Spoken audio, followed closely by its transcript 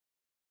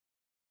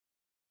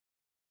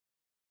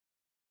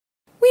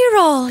We're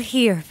all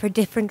here for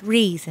different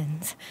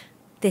reasons.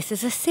 This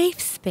is a safe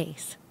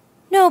space.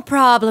 No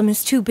problem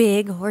is too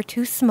big or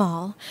too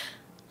small.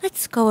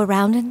 Let's go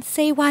around and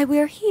say why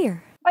we're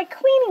here. My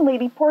cleaning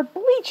lady poured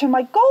bleach in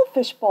my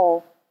goldfish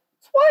bowl.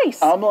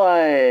 Twice. I'm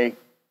like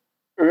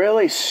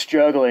really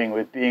struggling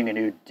with being a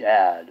new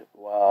dad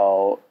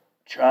while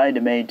trying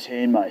to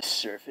maintain my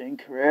surfing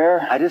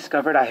career. I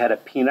discovered I had a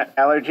peanut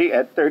allergy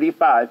at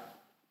 35.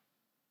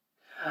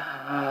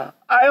 I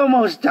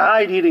almost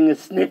died eating a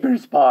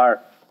Snickers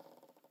bar.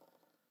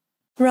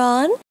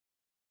 Ron,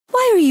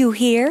 why are you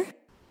here?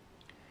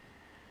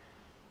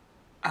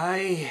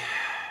 I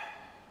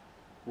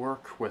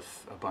work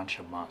with a bunch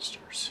of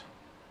monsters.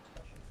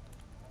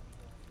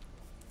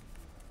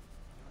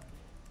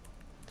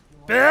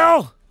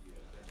 Bill!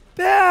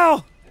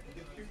 Bill!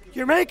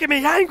 You're making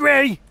me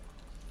hungry!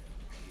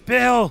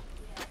 Bill!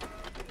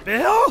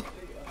 Bill?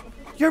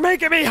 You're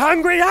making me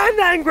hungry and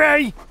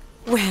angry!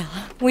 Well,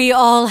 we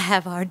all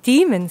have our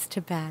demons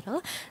to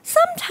battle.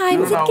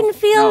 Sometimes it can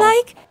feel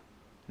like...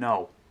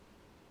 No.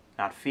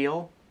 Not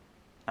feel,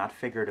 not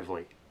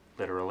figuratively.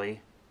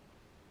 Literally.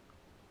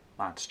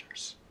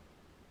 Monsters.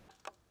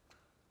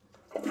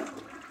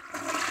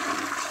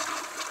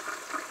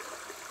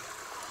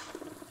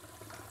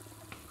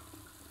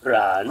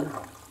 Ron,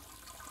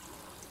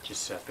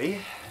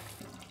 Giuseppe?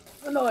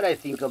 you know what I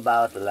think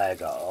about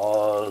like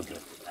all the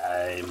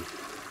time?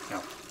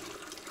 No.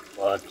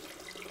 But.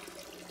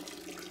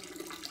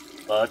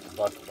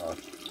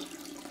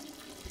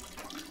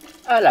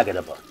 I like it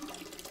a but.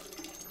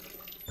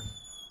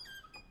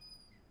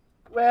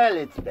 Well,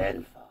 it's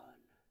been fun.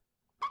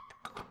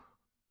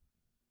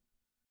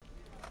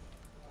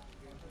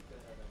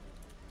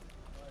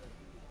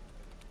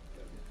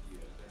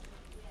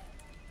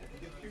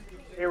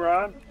 Hey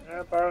Ron, can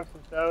I borrow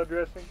some salad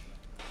dressing?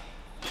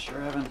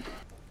 Sure, Evan.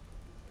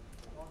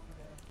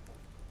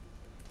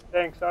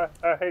 Thanks, I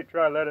hate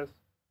dry lettuce.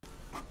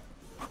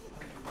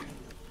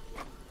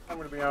 I'm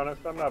gonna be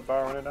honest, I'm not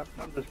borrowing it,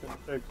 I'm just gonna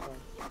take some.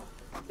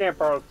 You can't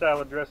borrow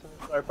salad dressing,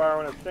 it's like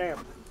borrowing a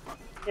stamp.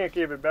 You can't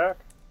give it back.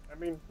 I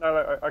mean,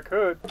 I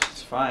could.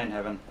 It's fine,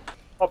 Evan.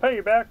 I'll pay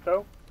you back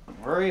though.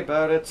 Don't worry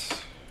about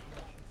it.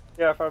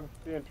 Yeah, if I'm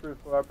being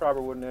truthful, I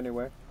probably wouldn't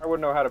anyway. I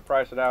wouldn't know how to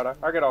price it out.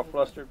 I get all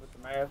flustered with the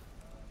math.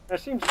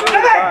 It seems silly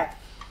to buy.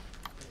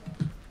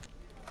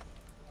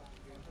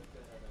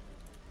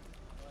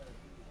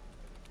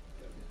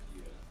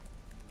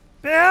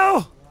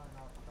 Bill!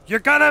 You're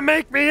gonna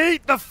make me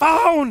eat the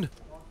phone!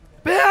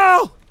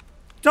 Bill!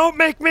 Don't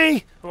make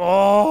me...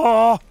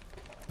 Oh!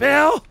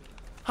 Bill!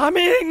 I'm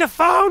eating the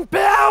phone,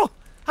 Bill!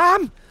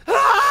 I'm...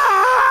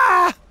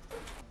 Ah!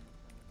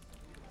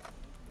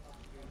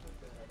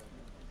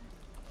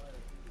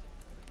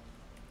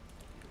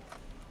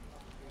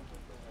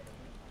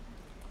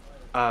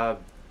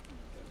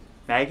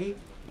 Maggie?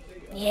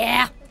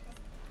 Yeah?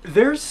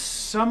 There's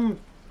some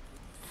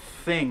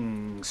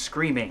thing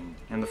screaming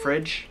in the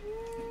fridge.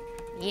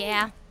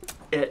 Yeah?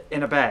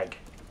 In a bag.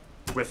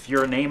 With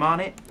your name on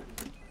it.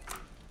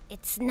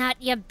 It's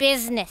not your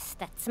business.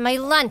 That's my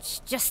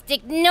lunch. Just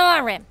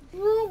ignore him.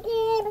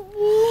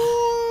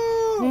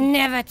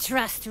 Never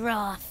trust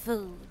raw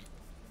food.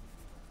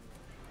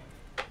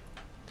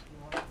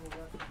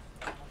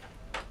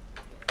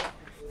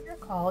 Your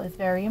call is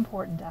very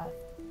important to us.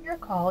 Your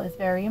call is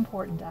very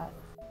important to us.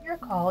 Your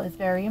call is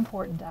very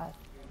important to us.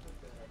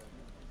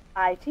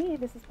 IT,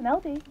 this is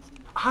Penelope.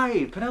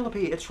 Hi,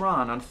 Penelope, it's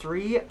Ron on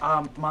 3.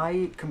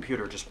 My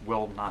computer just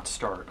will not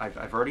start.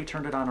 I've already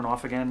turned it on and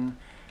off again,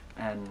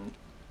 and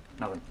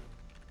nothing.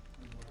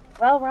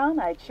 Well, Ron,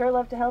 I'd sure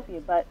love to help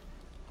you, but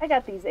I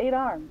got these 8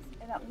 arms,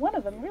 and one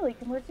of them really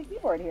converts a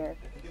keyboard here.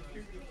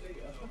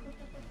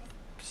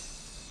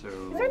 So...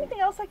 Is there anything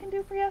else I can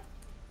do for you?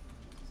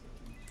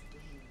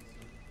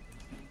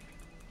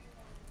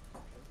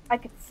 I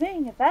could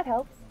sing if that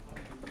helps.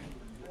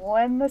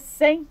 When the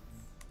saints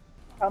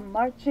come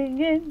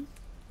marching in,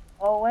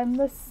 oh, when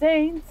the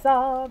saints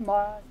are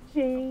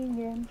marching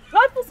in.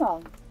 Delightful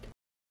song.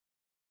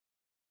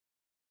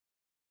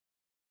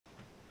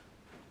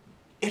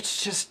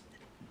 It's just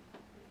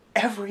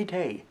every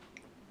day,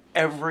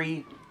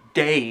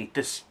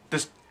 this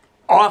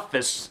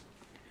office.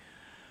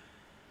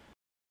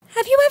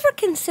 Have you ever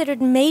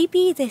considered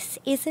maybe this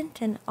isn't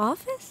an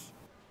office?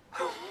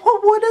 Well,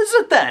 what is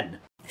it then?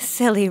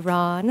 Silly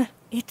Ron,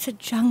 it's a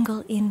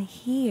jungle in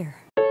here.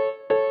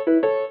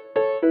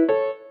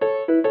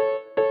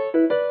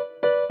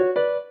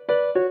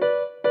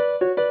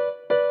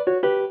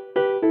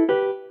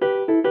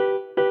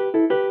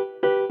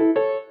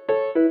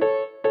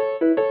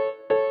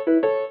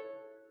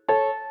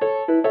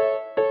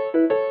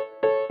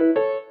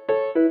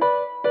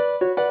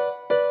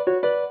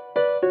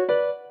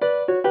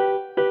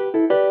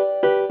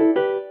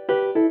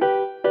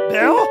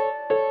 Bill?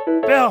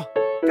 Bill,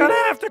 gonna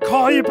have to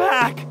call you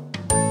back.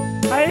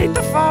 I ate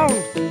the phone.